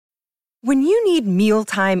When you need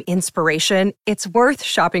mealtime inspiration, it's worth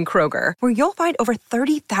shopping Kroger, where you'll find over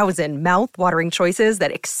 30,000 mouth-watering choices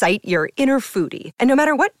that excite your inner foodie. And no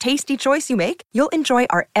matter what tasty choice you make, you'll enjoy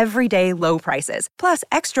our everyday low prices, plus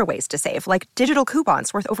extra ways to save, like digital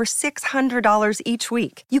coupons worth over $600 each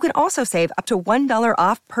week. You can also save up to $1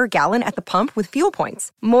 off per gallon at the pump with fuel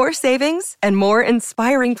points. More savings and more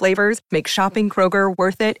inspiring flavors make shopping Kroger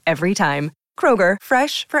worth it every time. Kroger,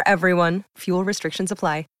 fresh for everyone. Fuel restrictions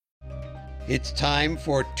apply. It's time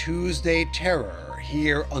for Tuesday Terror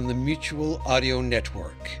here on the Mutual Audio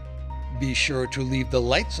Network. Be sure to leave the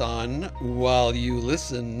lights on while you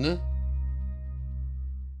listen.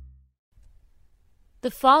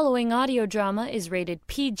 The following audio drama is rated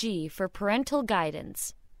PG for parental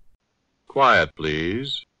guidance. Quiet,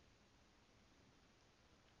 please.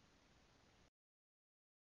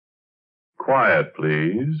 Quiet,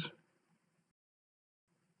 please.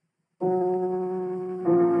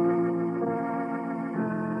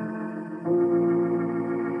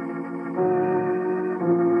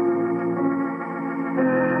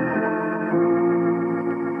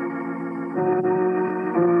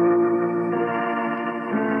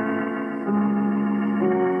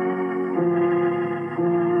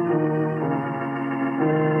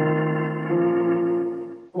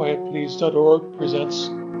 QuietPlease.org presents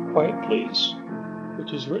Quiet Please,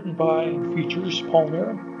 which is written by and features Paul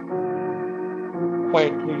Merrim.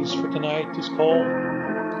 Quiet Please for tonight is called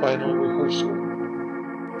Final Rehearsal.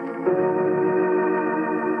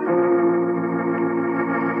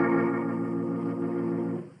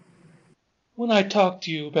 When I talk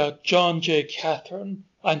to you about John J. Catherine,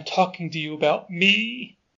 I'm talking to you about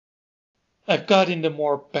me. I've got into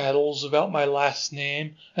more battles about my last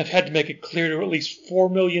name. I've had to make it clear to at least 4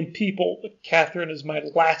 million people that Catherine is my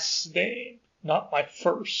last name, not my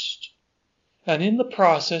first. And in the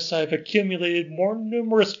process, I've accumulated more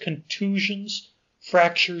numerous contusions,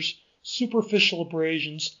 fractures, superficial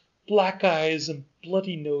abrasions, black eyes, and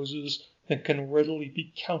bloody noses than can readily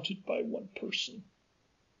be counted by one person.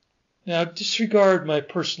 Now disregard my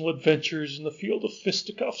personal adventures in the field of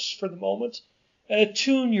fisticuffs for the moment, and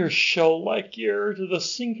attune your shell-like ear to the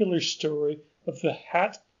singular story of the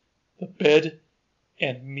hat, the bed,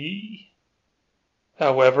 and me.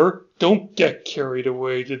 However, don't get carried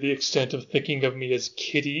away to the extent of thinking of me as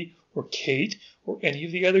Kitty or Kate or any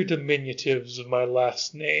of the other diminutives of my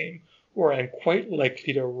last name, or I am quite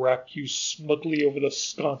likely to rap you smugly over the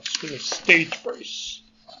sconce with a stage brace.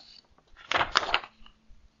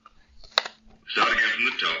 Start again from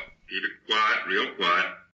the top. Keep it quiet, real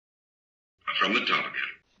quiet. From the top again.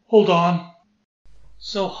 Hold on.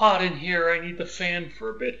 So hot in here, I need the fan for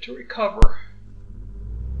a bit to recover.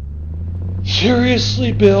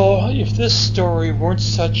 Seriously, Bill, if this story weren't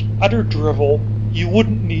such utter drivel, you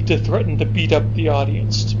wouldn't need to threaten to beat up the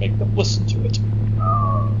audience to make them listen to it.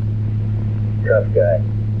 Oh, tough guy.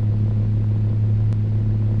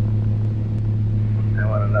 I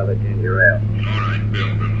want another ginger ale. All right, Bill,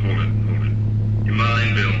 hold it. You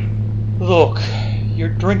mind, Bill? Look, your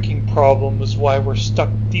drinking problem is why we're stuck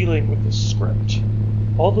dealing with this script.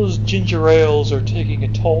 All those ginger ales are taking a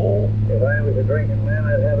toll. If I was a drinking man,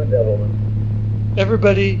 I'd have a double one.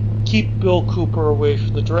 Everybody, keep Bill Cooper away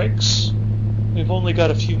from the drinks. We've only got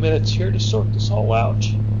a few minutes here to sort this all out.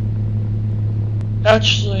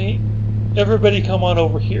 Actually, everybody come on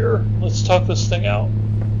over here. Let's talk this thing out.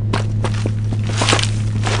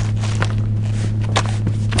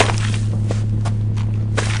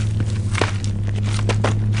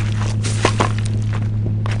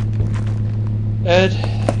 Ed,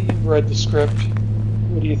 you've read the script.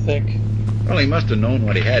 What do you think? Well, he must have known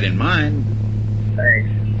what he had in mind.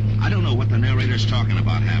 Thanks. I don't know what the narrator's talking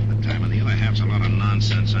about half the time, and the other half's a lot of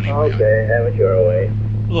nonsense anyway. Okay, have it your way.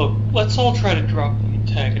 Look, let's all try to drop the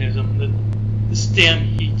antagonism that this damn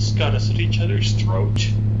heat's got us at each other's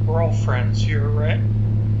throat. We're all friends here, right?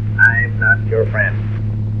 I'm not your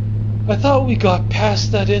friend. I thought we got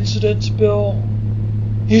past that incident, Bill.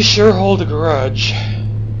 You sure hold a grudge.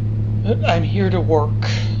 But I'm here to work.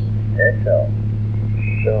 That's all.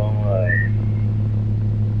 So am I.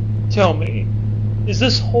 Tell me, is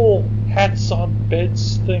this whole hats on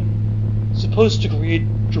beds thing supposed to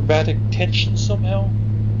create dramatic tension somehow?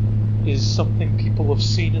 Is something people have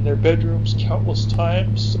seen in their bedrooms countless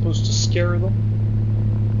times supposed to scare them?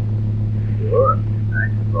 Sure, I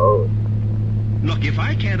suppose. Look, if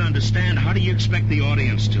I can't understand, how do you expect the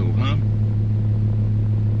audience to, huh?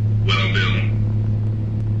 Well, Bill.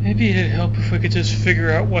 Maybe it'd help if we could just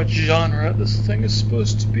figure out what genre this thing is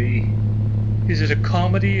supposed to be. Is it a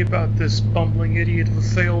comedy about this bumbling idiot of a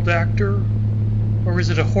failed actor? Or is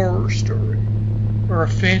it a horror story? Or a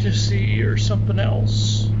fantasy or something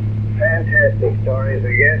else? Fantastic stories,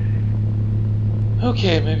 I guess.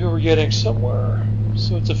 Okay, maybe we're getting somewhere.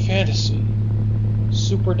 So it's a fantasy.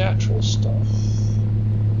 Supernatural stuff.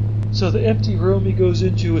 So the empty room he goes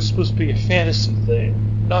into is supposed to be a fantasy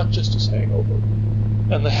thing, not just his hangover.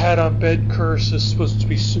 And the hat on bed curse is supposed to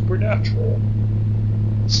be supernatural.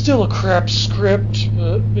 Still a crap script,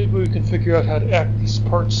 but maybe we can figure out how to act these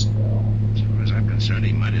parts now. As far as I'm concerned,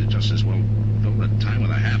 he might have just as well fill the time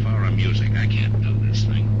with a half-hour of music. I can't do this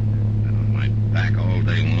thing. I'm on my back all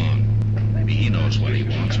day long. Maybe he knows what he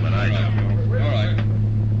wants, but I don't. All right.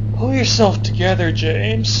 Pull yourself together,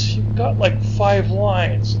 James. You've got like 5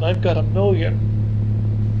 lines, and I've got 1 million.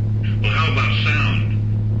 Well, how about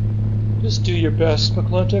sound? Just do your best,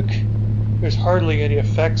 McClintock. There's hardly any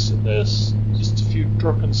effects in this. Just a few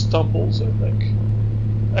drunken stumbles, I think.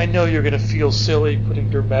 I know you're gonna feel silly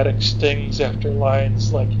putting dramatic stings after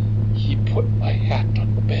lines like, "He put my hat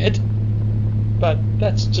on the bed." But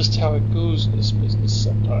that's just how it goes in this business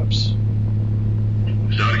sometimes.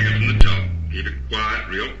 Start again from the top. Keep it quiet,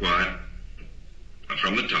 real quiet.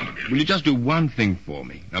 From the top again. Will you just do one thing for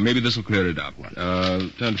me? Now, maybe this will clear it up.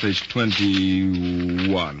 Turn to page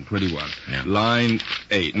 21. 21. Yeah. Line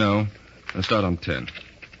 8. No, I'll start on 10.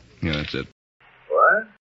 Yeah, that's it. What?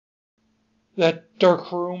 That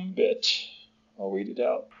dark room bit. I'll read it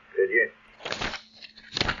out. Did you?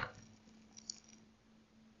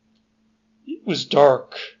 It was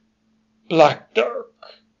dark. Black dark.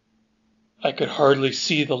 I could hardly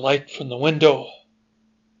see the light from the window.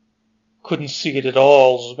 Couldn't see it at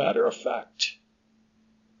all, as a matter of fact.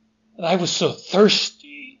 And I was so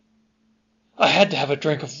thirsty. I had to have a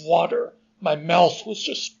drink of water. My mouth was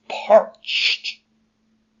just parched.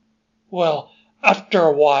 Well, after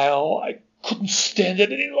a while, I couldn't stand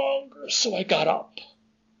it any longer, so I got up.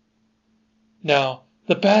 Now,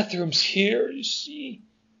 the bathroom's here, you see.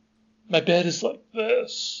 My bed is like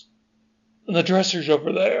this, and the dresser's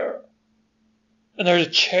over there, and there's a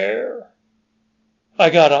chair. I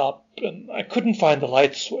got up, and I couldn't find the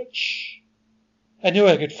light switch. I knew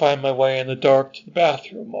I could find my way in the dark to the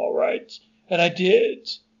bathroom, all right, and I did.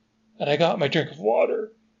 And I got my drink of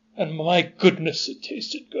water, and my goodness, it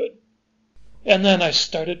tasted good. And then I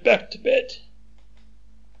started back to bed.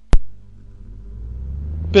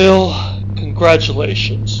 Bill,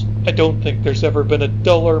 congratulations. I don't think there's ever been a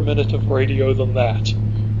duller minute of radio than that.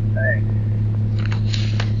 Thanks.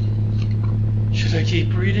 Should I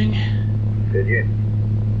keep reading? Did you?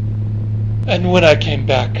 And when I came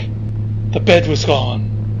back, the bed was gone.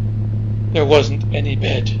 There wasn't any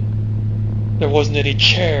bed. There wasn't any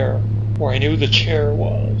chair where I knew the chair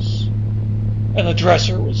was. And the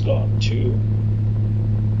dresser was gone too.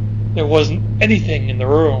 There wasn't anything in the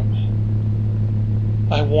room.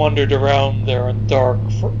 I wandered around there in the dark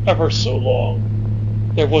for ever so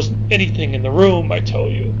long. There wasn't anything in the room, I tell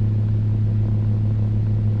you.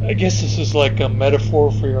 I guess this is like a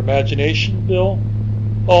metaphor for your imagination, Bill.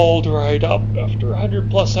 All dried up after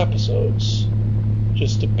 100+ episodes.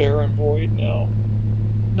 Just a barren void now.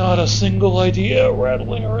 Not a single idea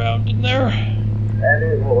rattling around in there. That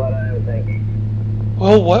isn't what I'm thinking.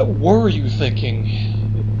 Well, what were you thinking?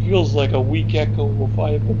 It feels like a weak echo of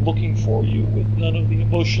I've been looking for you with none of the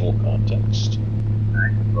emotional context. I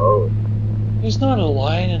suppose. There's not a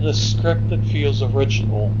line in the script that feels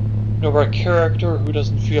original, nor a character who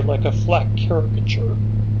doesn't feel like a flat caricature.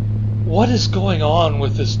 What is going on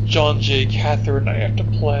with this John J. Catherine I have to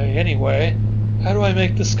play, anyway? How do I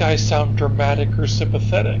make this guy sound dramatic or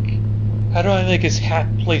sympathetic? How do I make his hat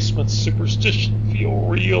placement superstition feel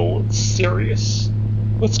real and serious?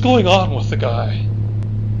 What's going on with the guy?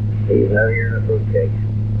 He's heavier than a fruitcake.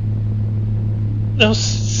 Now,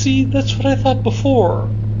 see, that's what I thought before.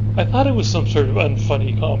 I thought it was some sort of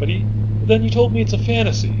unfunny comedy, but then you told me it's a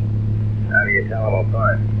fantasy. How do you tell him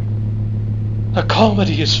apart? A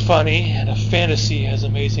comedy is funny, and a fantasy has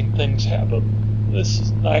amazing things happen. This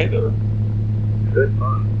is neither. Good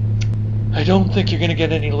fun. I don't think you're going to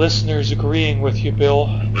get any listeners agreeing with you, Bill.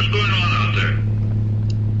 What's going on out there?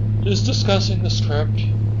 Just discussing the script.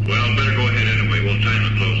 Well, better go ahead anyway. We'll time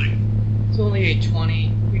the closing. It's only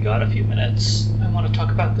 8:20. We got a few minutes. I want to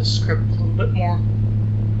talk about the script a little bit more.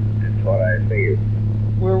 That's what I figured.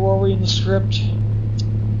 Where were we in the script?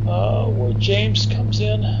 Where James comes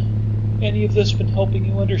in. Any of this been helping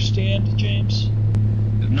you understand, James?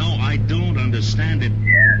 No, I don't understand it.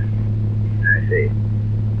 Yeah, I see.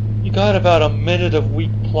 You got about a minute of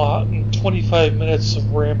weak plot and 25 minutes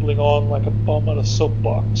of rambling on like a bum on a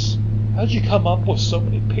soapbox. How'd you come up with so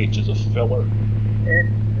many pages of filler?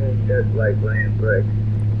 It's just like playing bricks.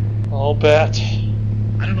 I'll bet.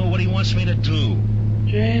 I don't know what he wants me to do.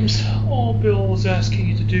 James, all Bill was asking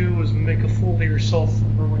you to do was make a fool of yourself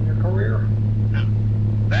and ruin your career.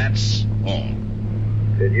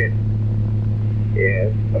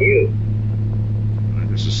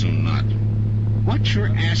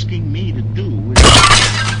 asking me to do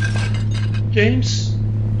James?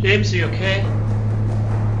 James, are you okay?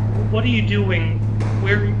 What are you doing?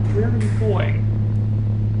 Where are you going?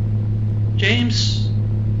 James?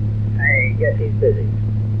 I guess he's busy.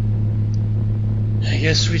 I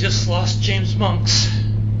guess we just lost James Monks.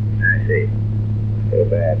 I see. Too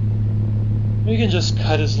bad. We can just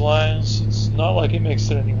cut his lines. It's not like it makes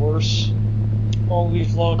it any worse. I'll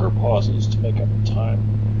leave longer pauses to make up the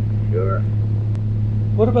time. Sure.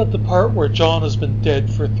 What about the part where John has been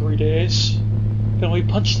dead for 3 days? Can we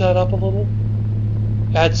punch that up a little?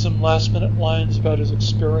 Add some last-minute lines about his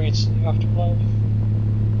experience in the afterlife?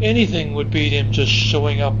 Anything would beat him just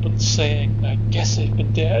showing up and saying, I guess I've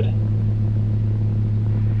been dead.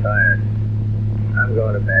 Tired. I'm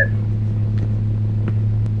going to bed.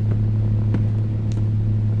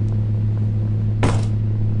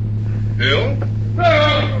 Bill?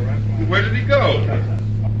 Bill! Where did he go?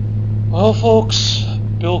 Well, folks,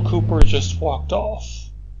 Bill Cooper just walked off.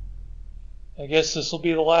 I guess this will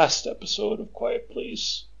be the last episode of Quiet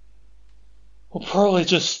Please. We'll probably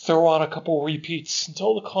just throw on a couple repeats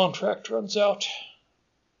until the contract runs out.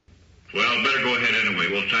 Well, better go ahead anyway.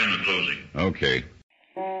 We'll time the closing. Okay.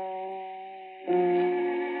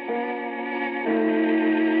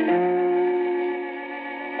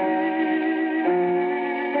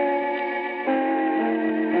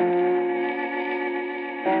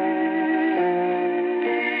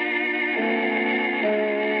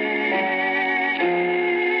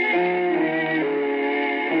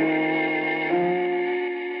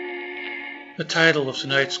 The title of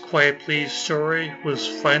tonight's Quiet Please story was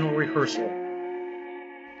Final Rehearsal.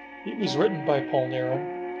 It was written by Paul Nairn,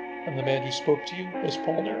 and the man who spoke to you was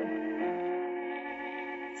Paul Nairn.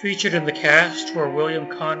 Featured in the cast were William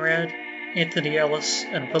Conrad, Anthony Ellis,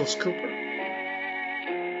 and Phyllis Cooper.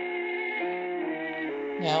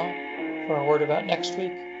 Now, for a word about next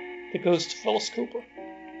week, it goes to Phyllis Cooper.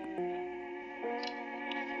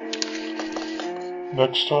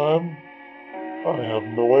 Next time, I have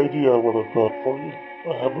no idea what I've got for you.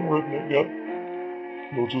 I haven't written it yet.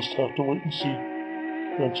 You'll just have to wait and see.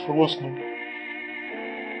 Thanks for listening.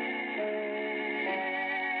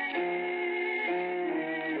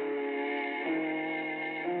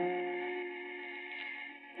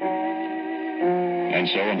 And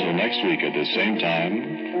so until next week at this same time,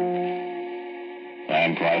 I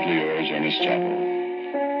am quietly yours, Ernest Chappell.